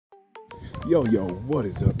Yo, what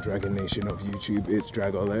is up, Dragon Nation of YouTube? It's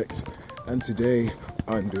DragoelX, and today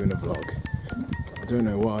I'm doing a vlog. I don't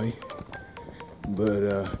know why,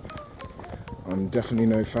 but I'm definitely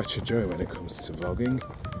no Thatcher Joe when it comes to vlogging,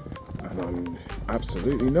 and I'm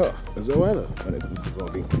absolutely not a Zoella when it comes to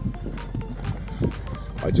vlogging.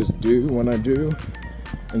 I just do when I do,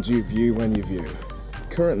 and you view when you view.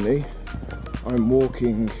 Currently, I'm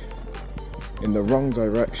walking in the wrong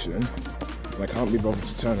direction, and I can't be bothered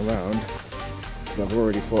to turn around because I've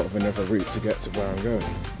already thought of another route to get to where I'm going.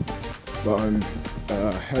 But I'm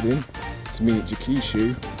heading to meet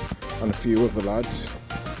Jakishu and a few other lads,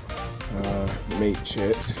 meet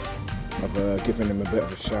Chips. I've given him a bit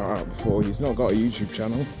of a shout out before. He's not got a YouTube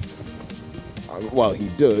channel. Well, he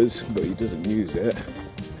does, but he doesn't use it.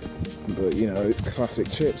 But you know, it's classic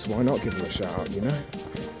Chips, why not give him a shout out, you know?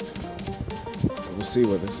 We'll see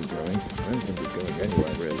where this is going. I don't think it's going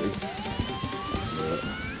anywhere really, but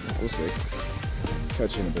we'll see.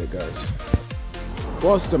 Catch you in a bit, guys.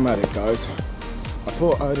 Whilst I'm at it, guys, I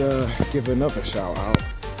thought I'd give another shout out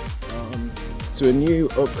to a new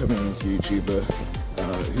upcoming YouTuber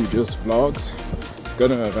who does vlogs,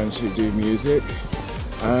 gonna eventually do music,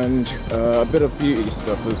 and a bit of beauty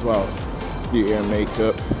stuff as well, beauty and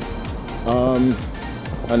makeup.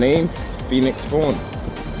 Her name is Thorne.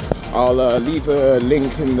 I'll leave a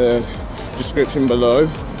link in the description below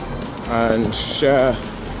and share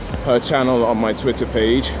her channel on my Twitter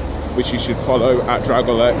page, which you should follow at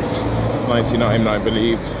DragoelX99, I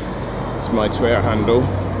believe. It's my Twitter handle.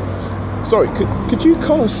 Sorry, could you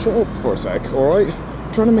kind of shut up for a sec, alright?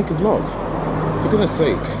 I'm trying to make a vlog, for goodness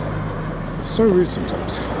sake. It's so rude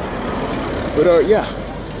sometimes. But yeah,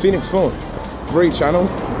 Thorne, great channel.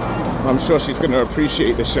 I'm sure she's going to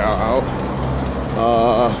appreciate the shout out.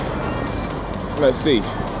 Let's see,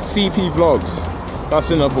 CP Vlogs,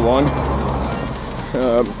 that's another one.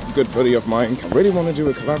 Good buddy of mine. I really want to do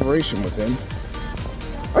a collaboration with him.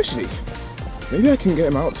 Actually, maybe I can get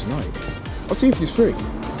him out tonight. I'll see if he's free.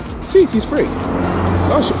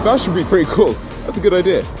 That should be pretty cool. That's a good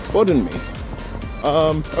idea. Pardon me.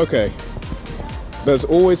 Okay. There's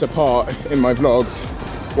always a part in my vlogs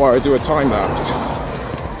where I do a time lapse.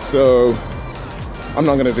 So I'm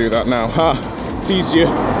not gonna do that now. Ha! Teased you.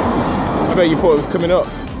 I bet you thought it was coming up.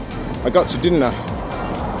 I got you, didn't I?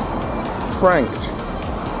 Franked.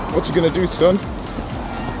 What you gonna do, son?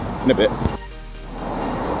 In a bit.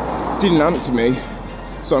 Didn't answer me,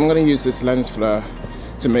 so I'm gonna use this lens flare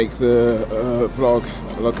to make the vlog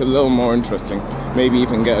look a little more interesting. Maybe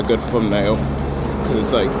even get a good thumbnail, because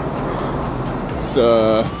it's like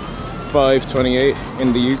 5:28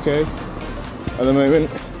 in the UK at the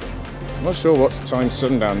moment. I'm not sure what time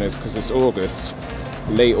sundown is because it's August,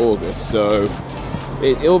 late August, so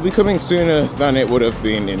it'll be coming sooner than it would have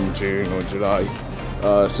been in June or July,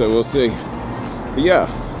 so we'll see. But yeah,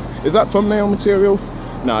 is that thumbnail material?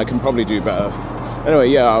 No, I can probably do better. Anyway,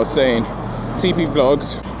 yeah, I was saying, CP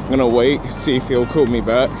Vlogs, I'm gonna wait, see if he'll call me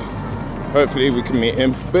back. Hopefully we can meet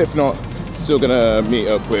him, but if not, still gonna meet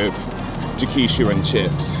up with Jakishu and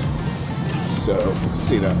Chips. So,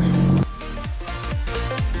 see that.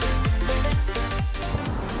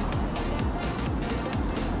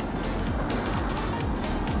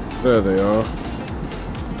 There they are.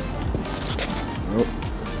 Oh,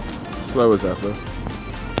 slow as ever.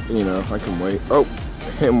 You know, I can wait. Oh,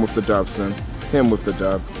 hit him with the dab, son. Hit him with the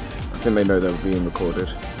dab. I think they know they're being recorded.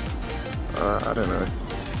 I don't know.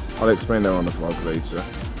 I'll explain that on the vlog later.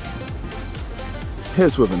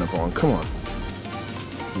 Here's with another one, come on.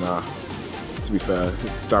 Nah, to be fair,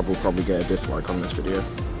 dab will probably get a dislike on this video.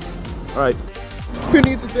 Alright. Who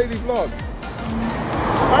needs a daily vlog?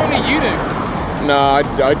 Apparently you do. Nah,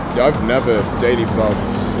 I've never daily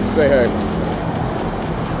vlogs. Say hey.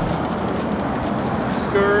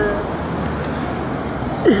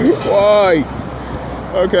 Why?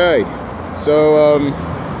 Okay, so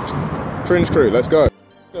Fringe Crew, let's go.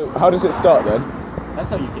 So how does it start then? That's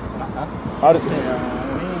how you get to that, huh? How did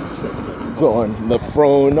go on, the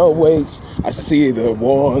throne awaits. I see the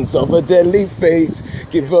warns of a deadly fate.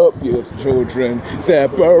 Give up your children,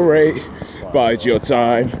 separate. Bide your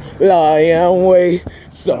time, lie and wait.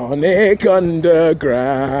 Sonic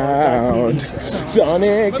Underground,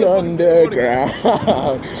 Sonic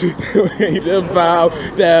Underground. They vow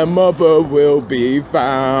their mother will be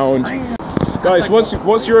found. Guys,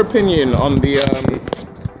 what's your opinion on the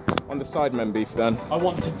Sidemen beef then? I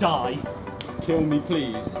want to die. Kill me,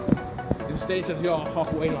 please. In the stage of your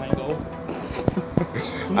halfway line goal.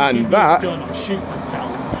 And that gun, I'll shoot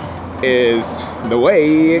myself. Is the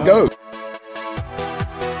way it goes.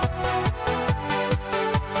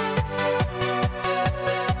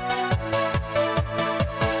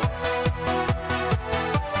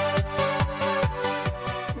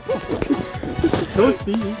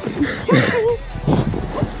 Toasty.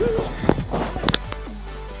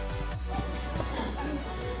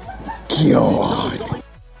 God.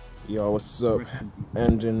 Yo, what's up?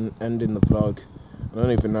 Ending the vlog. I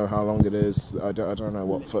don't even know how long it is. I don't know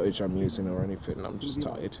what footage I'm using or anything. I'm just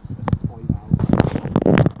tired.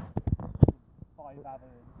 5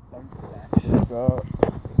 hours. So,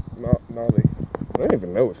 gnarly. I don't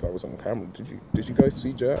even know if that was on camera. Did you guys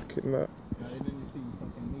see Jack in that?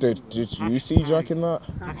 Did you see Jack in that?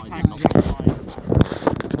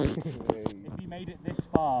 If you made it this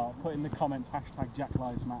far, put in the comments #Jack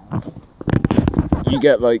Lives Matter. You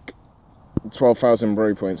get like 12,000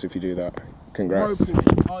 bro points if you do that. Congrats.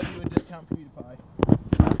 Are you a discount PewDiePie?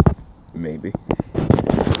 Maybe.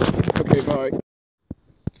 Okay, bye.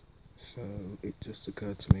 So it just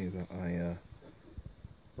occurred to me that I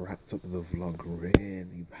wrapped up the vlog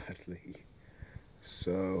really badly.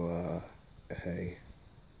 So hey,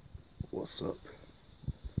 what's up?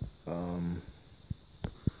 I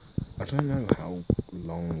don't know how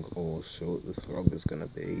long or short this vlog is gonna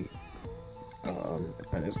be.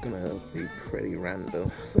 And it's gonna be pretty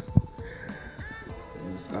random.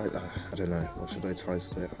 I don't know, what should I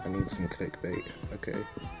title it? I need some clickbait. Okay.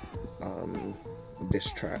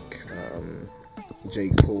 Diss track,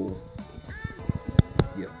 Jake Paul.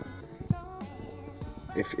 Yeah.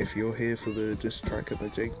 If you're here for the diss track of the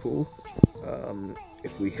Jake Paul,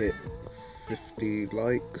 if we hit 50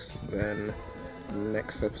 likes, then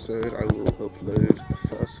next episode I will upload the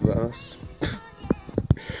first verse.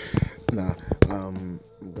 Nah, I'm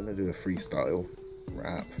gonna do a freestyle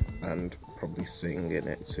rap and probably sing in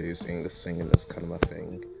it too. Singing is kind of my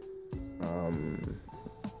thing.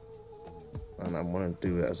 And I want to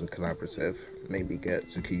do it as a collaborative. Maybe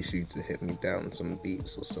get Takeshi to hit me down some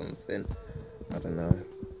beats or something. I don't know.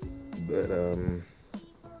 But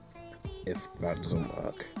if that doesn't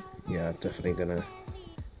work, yeah, definitely gonna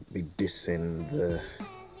be dissing the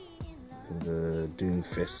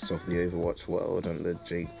Doomfists of the Overwatch world and the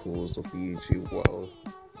Jake Pauls of the YouTube world.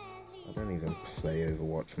 I don't even play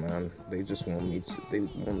Overwatch, man. They just want me to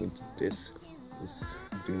diss this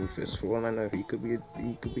Doomfist. For all I know, he could be a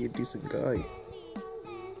decent guy.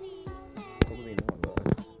 Probably not though.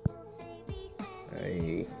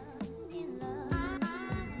 Hey,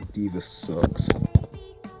 Diva sucks.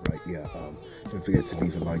 Right, yeah. Don't forget to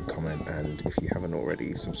leave a like, comment, and if you haven't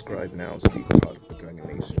already, subscribe now to be part of the Dragon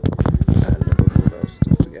Nation. And above all else,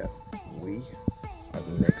 don't forget, we are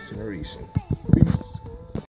the next generation. Peace.